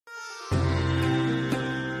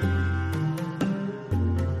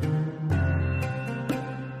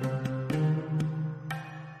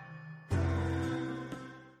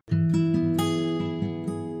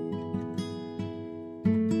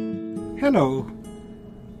Hello,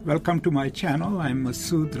 welcome to my channel. I'm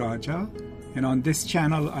Masood Raja, and on this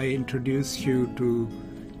channel I introduce you to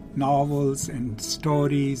novels and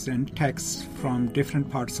stories and texts from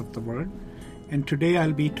different parts of the world. And today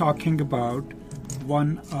I'll be talking about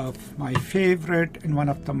one of my favorite and one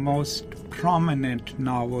of the most prominent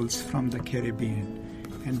novels from the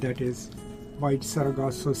Caribbean, and that is White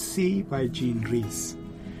Sargasso Sea by Jean Rhys.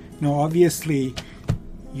 Now obviously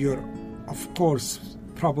you're of course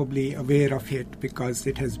probably aware of it because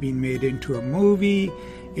it has been made into a movie.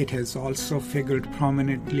 It has also figured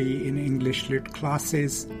prominently in English Lit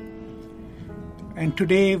classes. And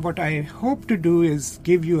today what I hope to do is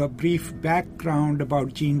give you a brief background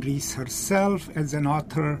about Jean Rhys herself as an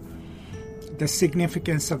author, the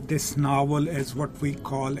significance of this novel as what we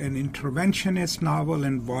call an interventionist novel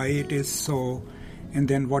and why it is so, and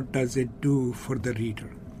then what does it do for the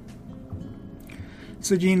reader.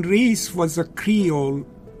 So Jean Rhys was a Creole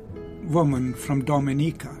woman from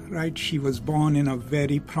Dominica, right? She was born in a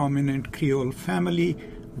very prominent Creole family,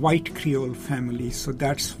 white Creole family. So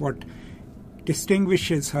that's what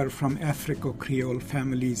distinguishes her from Afro-Creole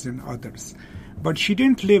families and others. But she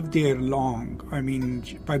didn't live there long. I mean,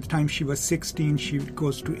 by the time she was 16, she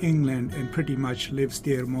goes to England and pretty much lives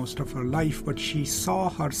there most of her life. But she saw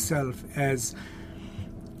herself as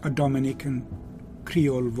a Dominican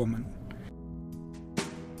Creole woman.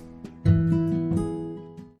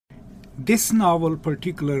 This novel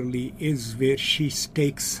particularly is where she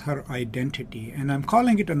stakes her identity. And I'm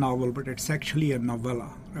calling it a novel, but it's actually a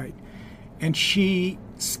novella, right? And she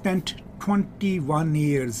spent 21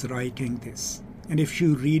 years writing this. And if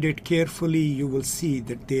you read it carefully, you will see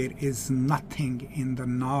that there is nothing in the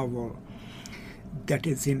novel that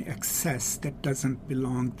is in excess, that doesn't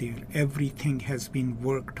belong there. Everything has been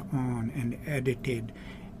worked on and edited,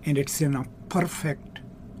 and it's in a perfect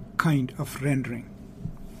kind of rendering.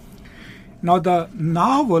 Now the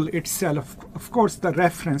novel itself, of course the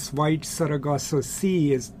reference, White Sargasso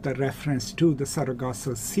Sea, is the reference to the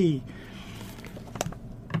Sargasso Sea.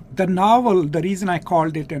 The novel, the reason I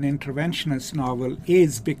called it an interventionist novel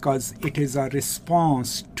is because it is a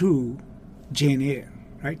response to Jane Eyre,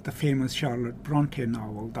 right? The famous Charlotte Bronte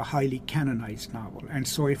novel, the highly canonized novel. And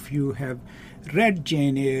so if you have read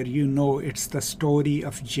Jane Eyre, you know it's the story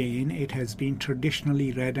of Jane. It has been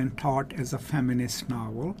traditionally read and taught as a feminist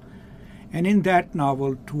novel. And in that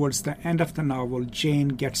novel, towards the end of the novel, Jane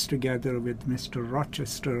gets together with Mr.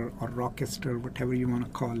 Rochester or Rochester, whatever you want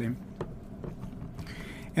to call him.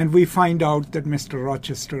 And we find out that Mr.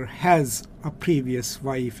 Rochester has a previous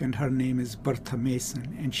wife, and her name is Bertha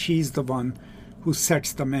Mason. And she's the one who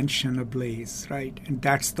sets the mansion ablaze, right? And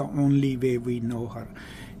that's the only way we know her.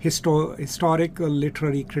 Historical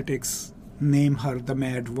literary critics name her the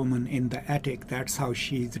mad woman in the attic. That's how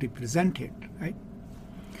she's represented, right?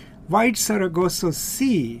 White Sargasso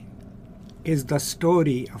Sea is the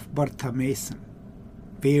story of Bertha Mason.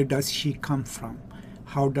 Where does she come from?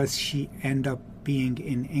 How does she end up being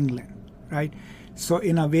in England, right? So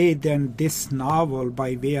in a way, then this novel,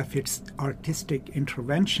 by way of its artistic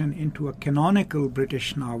intervention into a canonical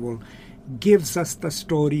British novel, gives us the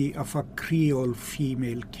story of a Creole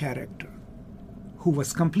female character who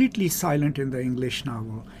was completely silent in the English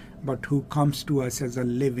novel, but who comes to us as a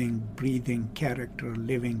living, breathing character,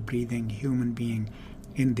 living, breathing human being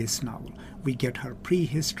in this novel. We get her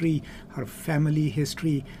prehistory, her family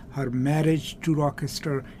history, her marriage to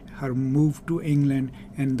Rochester, her move to England,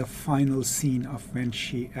 and the final scene of when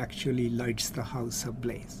she actually lights the house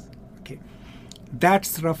ablaze. Okay,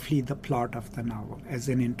 that's roughly the plot of the novel as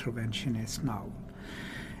an interventionist novel.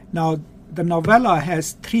 Now, the novella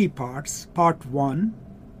has three parts. Part 1,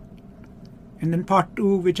 and then part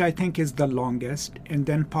 2, which I think is the longest, and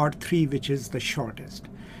then part 3, which is the shortest.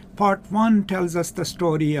 Part 1 tells us the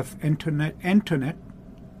story of Antoinette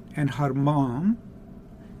and her mom,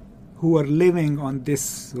 who are living on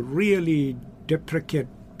this really deprecate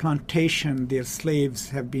plantation. Their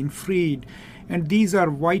slaves have been freed. And these are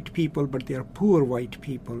white people, but they are poor white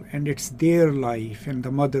people. And it's their life. And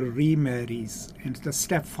the mother remarries. And the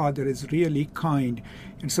stepfather is really kind.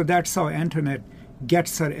 And so that's how Antoinette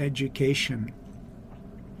gets her education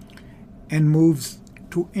and moves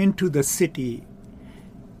into the city.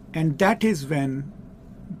 And that is when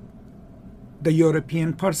the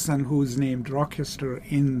European person who's named Rochester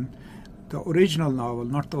in the original novel,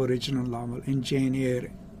 not the original novel, in Jane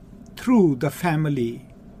Eyre, through the family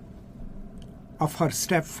of her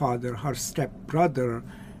stepfather, her stepbrother,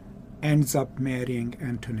 ends up marrying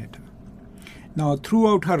Antoinette. Now,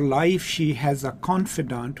 throughout her life, she has a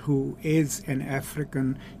confidant who is an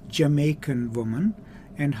African Jamaican woman,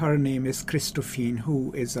 and her name is Christophine,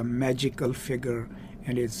 who is a magical figure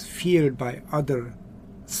and is feared by other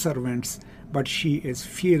servants, but she is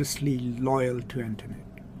fiercely loyal to Antoinette.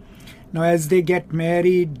 Now, as they get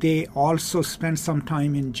married, they also spend some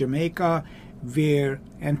time in Jamaica, where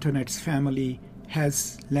Antoinette's family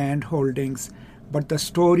has land holdings. But the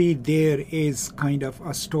story there is kind of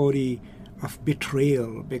a story of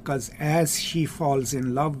betrayal, because as she falls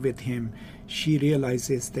in love with him, she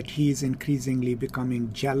realizes that he is increasingly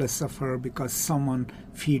becoming jealous of her because someone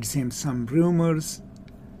feeds him some rumors.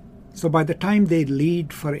 So by the time they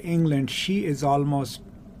leave for England, she is almost,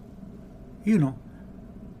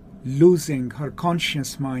 losing her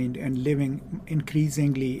conscious mind and living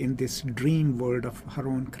increasingly in this dream world of her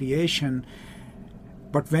own creation.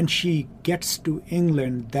 But when she gets to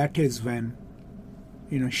England, that is when,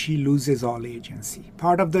 she loses all agency.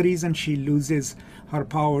 Part of the reason she loses her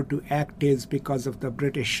power to act is because of the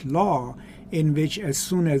British law, in which as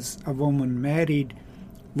soon as a woman married,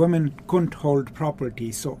 women couldn't hold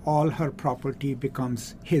property, so all her property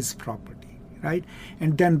becomes his property. Right?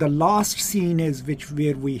 And then the last scene is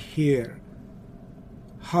where we hear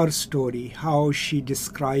her story, how she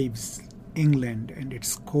describes England and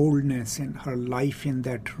its coldness and her life in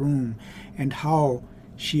that room, and how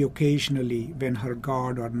she occasionally, when her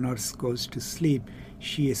guard or nurse goes to sleep,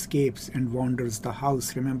 she escapes and wanders the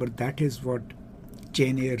house. Remember, that is what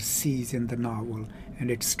Jane Eyre sees in the novel,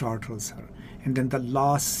 and it startles her. And then the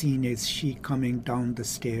last scene is she coming down the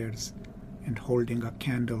stairs and holding a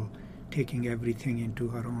candle, taking everything into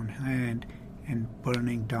her own hand and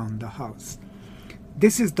burning down the house.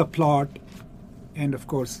 This is the plot, and of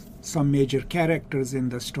course some major characters in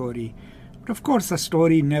the story. But of course a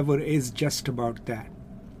story never is just about that.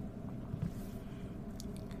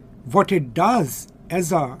 What it does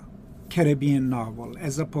as a Caribbean novel,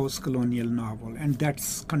 as a post-colonial novel, and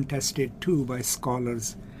that's contested too by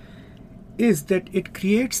scholars, is that it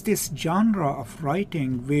creates this genre of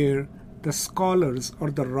writing where the scholars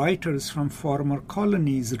or the writers from former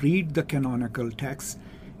colonies read the canonical texts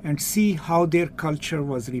and see how their culture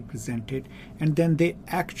was represented, and then they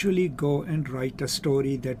actually go and write a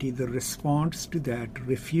story that either responds to that,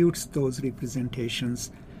 refutes those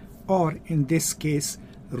representations, or in this case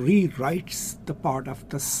rewrites the part of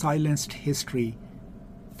the silenced history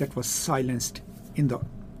that was silenced in the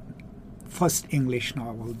first English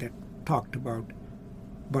novel that talked about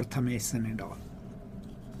Bertha Mason and all.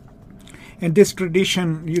 And this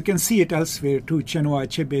tradition, you can see it elsewhere too. Chinua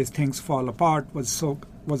Achebe's Things Fall Apart was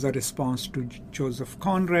a response to Joseph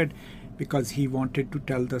Conrad, because he wanted to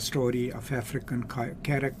tell the story of African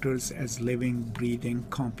characters as living, breathing,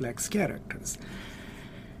 complex characters.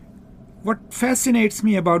 What fascinates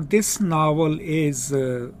me about this novel is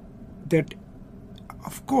that,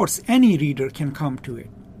 of course, any reader can come to it.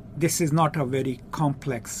 This is not a very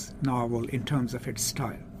complex novel in terms of its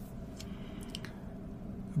style.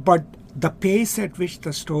 But the pace at which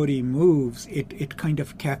the story moves, it kind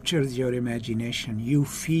of captures your imagination. You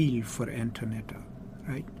feel for Antoinette,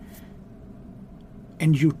 right?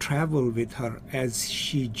 And you travel with her as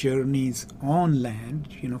she journeys on land,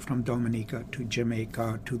 from Dominica to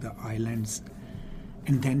Jamaica to the islands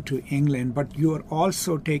and then to England. But you are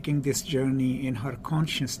also taking this journey in her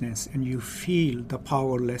consciousness, and you feel the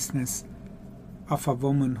powerlessness of a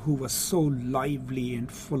woman who was so lively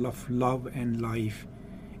and full of love and life,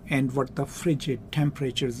 and what the frigid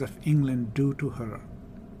temperatures of England do to her,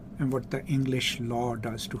 and what the English law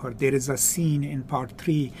does to her. There is a scene in part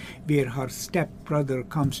 3 where her stepbrother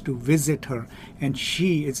comes to visit her, and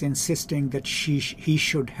she is insisting that he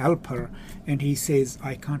should help her, and he says,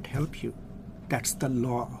 "I can't help you. That's the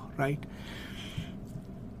law," right?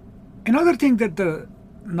 Another thing that the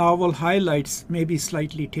novel highlights, maybe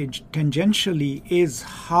slightly tangentially, is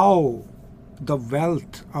how the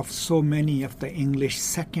wealth of so many of the English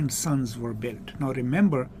second sons were built. Now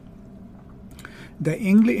remember,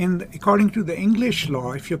 according to the English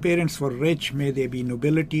law, if your parents were rich, may they be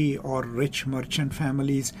nobility or rich merchant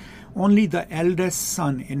families, only the eldest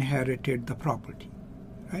son inherited the property,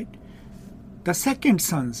 right? The second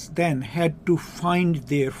sons then had to find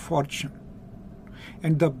their fortune.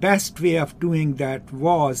 And the best way of doing that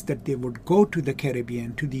was that they would go to the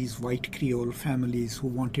Caribbean, to these white Creole families who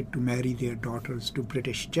wanted to marry their daughters to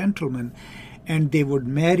British gentlemen, and they would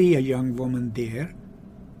marry a young woman there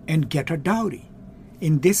and get a dowry.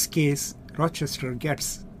 In this case, Rochester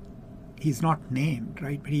gets, he's not named,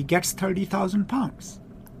 right, but he gets 30,000 pounds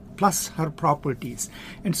plus her properties.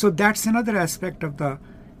 And so that's another aspect of the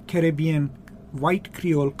Caribbean white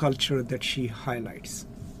Creole culture that she highlights.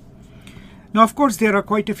 Now, of course, there are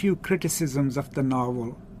quite a few criticisms of the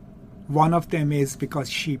novel. One of them is because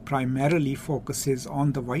she primarily focuses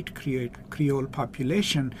on the white Creole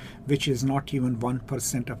population, which is not even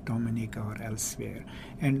 1% of Dominica or elsewhere.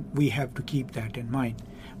 And we have to keep that in mind.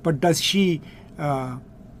 But does she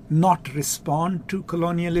not respond to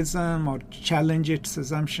colonialism or challenge its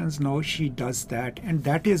assumptions? No, she does that. And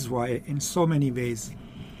that is why, in so many ways,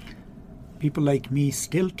 people like me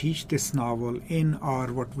still teach this novel in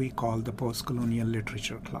our what we call the post-colonial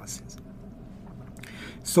literature classes.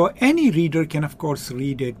 So any reader can, of course,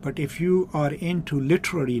 read it, but if you are into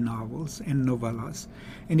literary novels and novellas,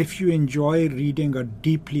 and if you enjoy reading a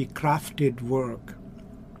deeply crafted work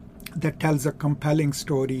that tells a compelling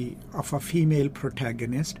story of a female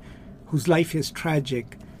protagonist whose life is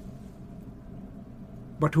tragic,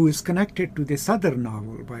 but who is connected to this other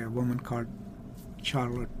novel by a woman called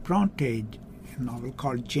Charlotte Bronte, a novel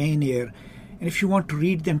called Jane Eyre, and if you want to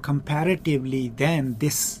read them comparatively, then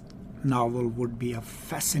this novel would be a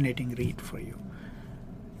fascinating read for you,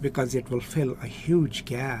 because it will fill a huge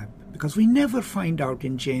gap. Because we never find out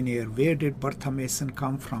in Jane Eyre, where did Bertha Mason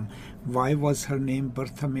come from? Why was her name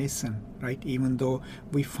Bertha Mason, right? Even though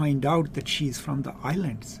we find out that she's from the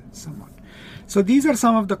islands somewhat. So these are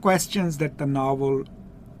some of the questions that the novel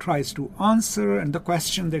tries to answer, and the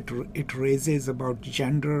question that it raises about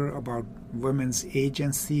gender, about women's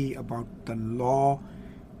agency, about the law,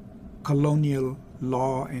 colonial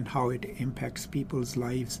law, and how it impacts people's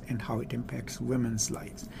lives and how it impacts women's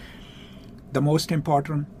lives. The most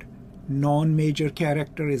important non-major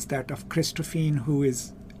character is that of Christophine, who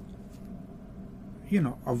is,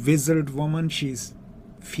 a wizard woman. She's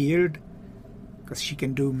feared because she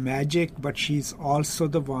can do magic, but she's also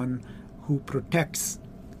the one who protects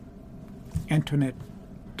Antoinette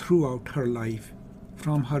throughout her life,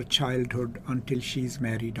 from her childhood until she's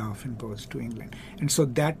married off and goes to England. And so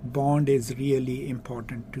that bond is really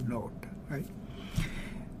important to note, right?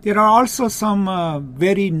 There are also some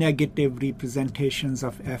very negative representations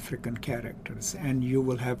of African characters, and you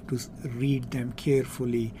will have to read them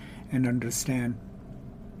carefully and understand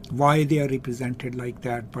why they are represented like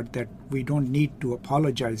that, but that we don't need to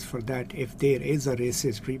apologize for that if there is a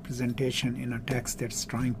racist representation in a text that's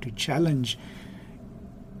trying to challenge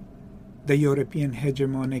the European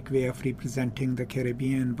hegemonic way of representing the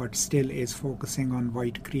Caribbean, but still is focusing on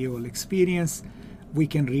white Creole experience. We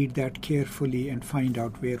can read that carefully and find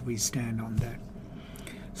out where we stand on that.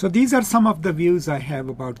 So these are some of the views I have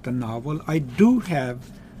about the novel. I do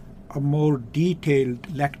have a more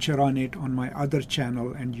detailed lecture on it on my other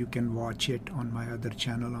channel, and you can watch it on my other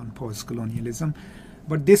channel on post-colonialism.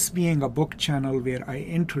 But this being a book channel where I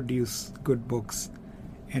introduce good books,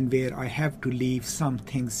 and where I have to leave some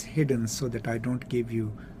things hidden so that I don't give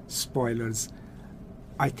you spoilers,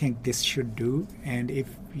 I think this should do. And if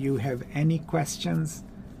you have any questions,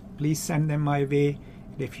 please send them my way.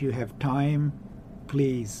 If you have time,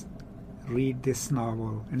 please read this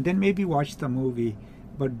novel and then maybe watch the movie,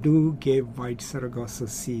 but do give White Sargasso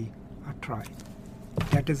Sea a try.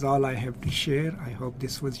 That is all I have to share. I hope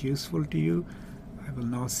this was useful to you. I will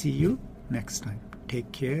now see you next time.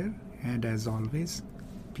 Take care, and as always,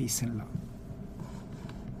 peace and love.